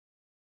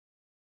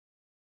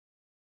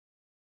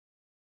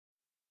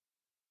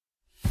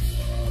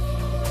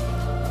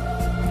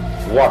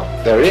what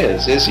there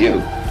is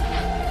you.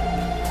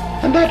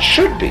 And that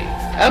should be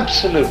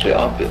absolutely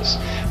obvious.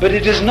 But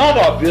it is not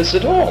obvious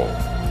at all.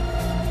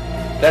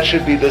 That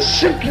should be the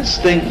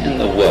simplest thing in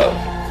the world.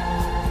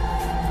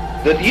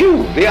 That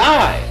you, the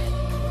I,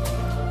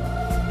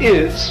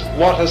 is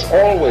what has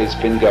always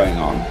been going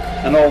on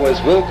and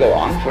always will go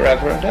on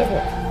forever and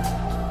ever.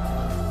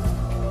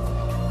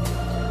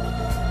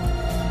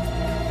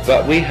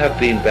 But we have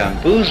been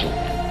bamboozled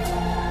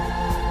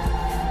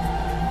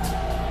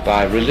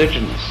by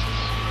religionists,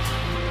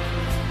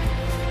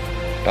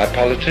 by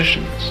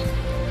politicians,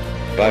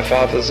 by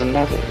fathers and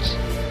mothers,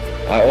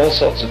 by all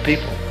sorts of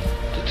people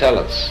to tell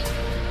us,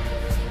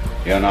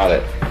 you're not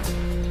it.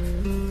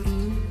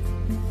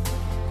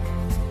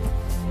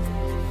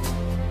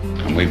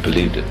 And we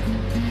believed it.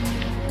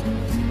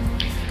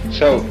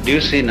 So, do you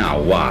see now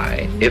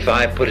why, if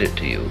I put it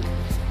to you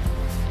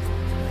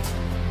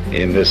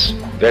in this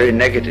very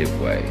negative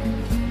way,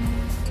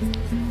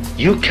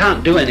 you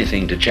can't do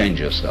anything to change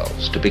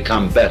yourselves, to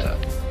become better,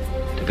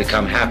 to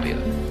become happier,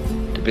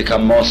 to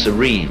become more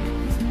serene,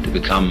 to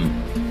become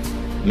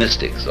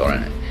mystics or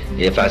anything.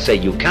 If I say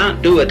you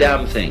can't do a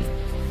damn thing,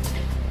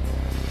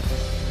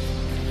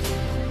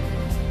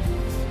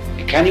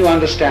 can you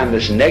understand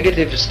this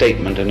negative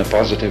statement in a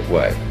positive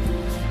way?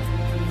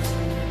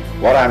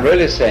 What I'm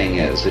really saying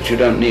is that you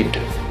don't need to.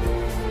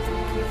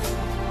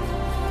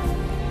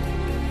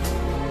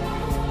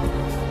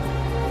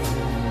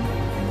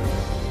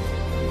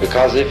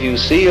 Because if you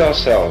see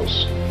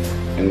yourselves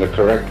in the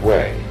correct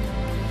way,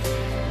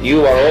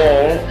 you are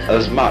all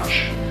as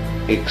much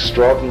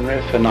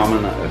extraordinary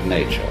phenomena of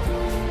nature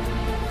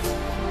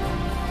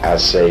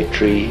as, say,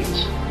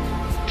 trees,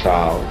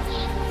 clouds,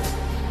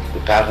 the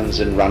patterns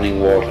in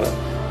running water,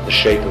 the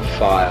shape of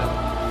fire,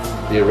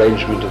 the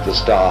arrangement of the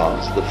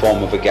stars, the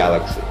form of a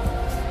galaxy.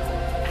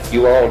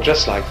 You are all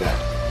just like that.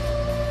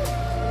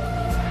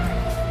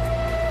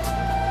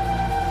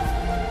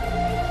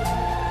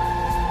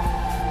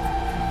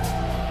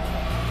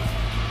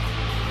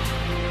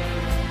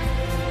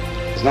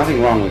 There's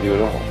nothing wrong with you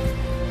at all.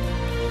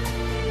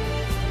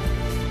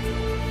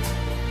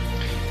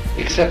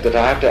 Except that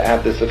I have to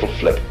add this little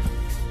flip.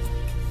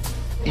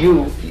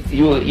 You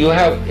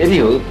have in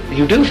you,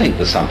 you do think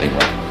there's something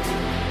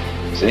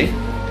wrong. See?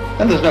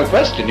 And there's no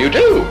question, you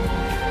do.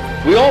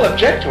 We all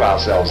object to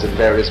ourselves in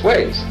various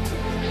ways.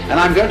 And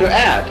I'm going to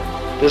add,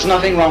 there's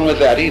nothing wrong with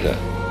that either.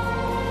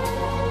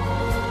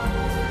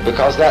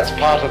 Because that's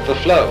part of the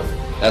flow.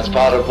 That's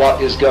part of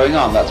what is going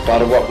on. That's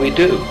part of what we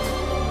do.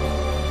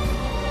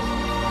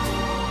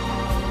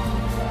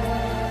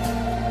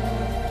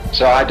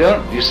 So I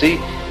don't, you see,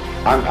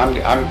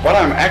 what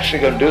I'm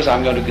actually going to do is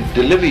I'm going to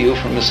deliver you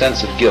from a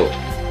sense of guilt.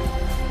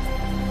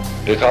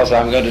 Because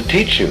I'm going to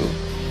teach you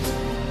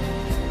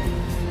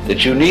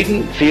that you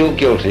needn't feel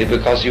guilty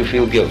because you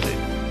feel guilty.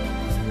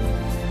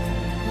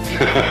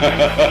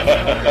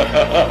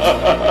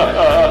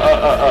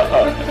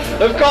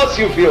 Of course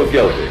you feel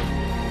guilty.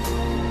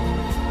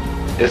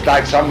 It's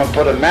like someone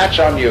put a match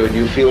on you and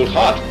you feel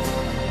hot.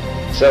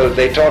 So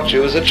they taught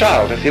you as a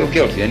child to feel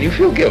guilty, and you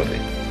feel guilty.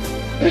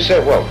 You say,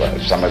 well,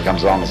 if somebody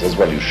comes along and says,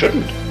 well, you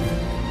shouldn't.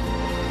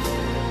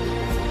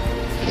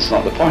 That's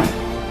not the point.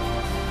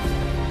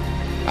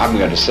 I'm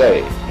going to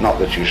say, not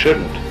that you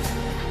shouldn't,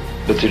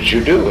 but that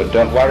you do, and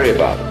don't worry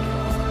about it.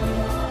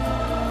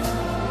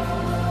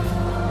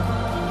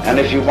 And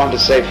if you want to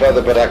say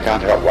further, but I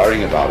can't help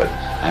worrying about it,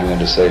 I'm going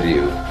to say to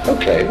you,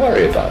 okay,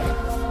 worry about it.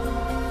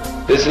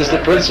 This is the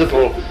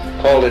principle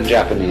called in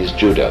Japanese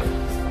judo,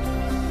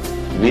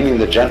 meaning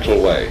the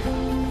gentle way.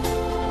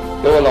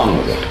 Go along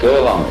with it, go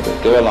along with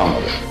it, go along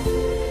with it.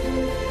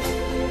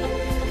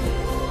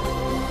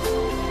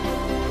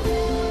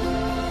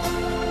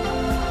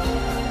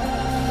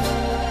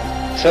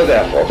 So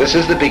therefore, this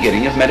is the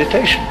beginning of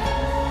meditation.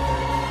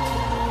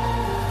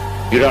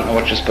 You don't know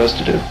what you're supposed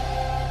to do.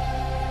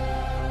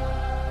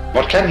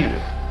 What can you do?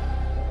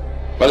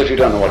 Well, if you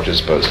don't know what you're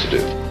supposed to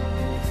do,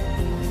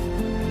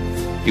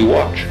 you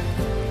watch.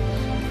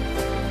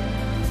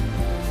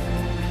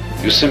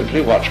 You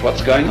simply watch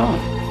what's going on.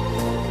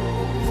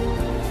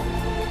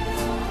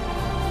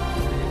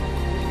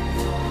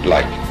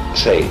 Like,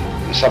 say,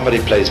 somebody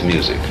plays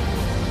music.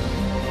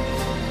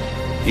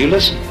 You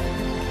listen,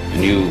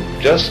 and you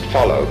just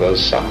follow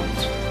those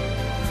sounds.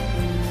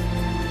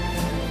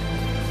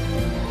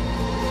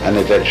 And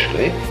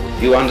eventually,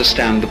 you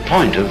understand the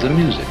point of the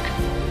music.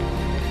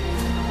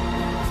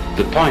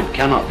 The point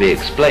cannot be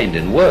explained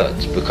in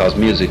words, because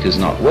music is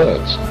not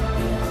words.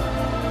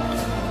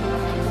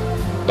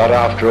 But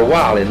after a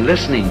while, in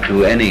listening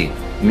to any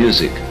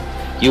music,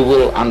 you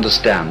will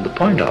understand the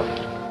point of it.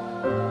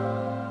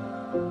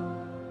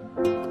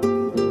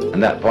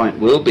 And that point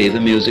will be the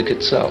music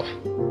itself.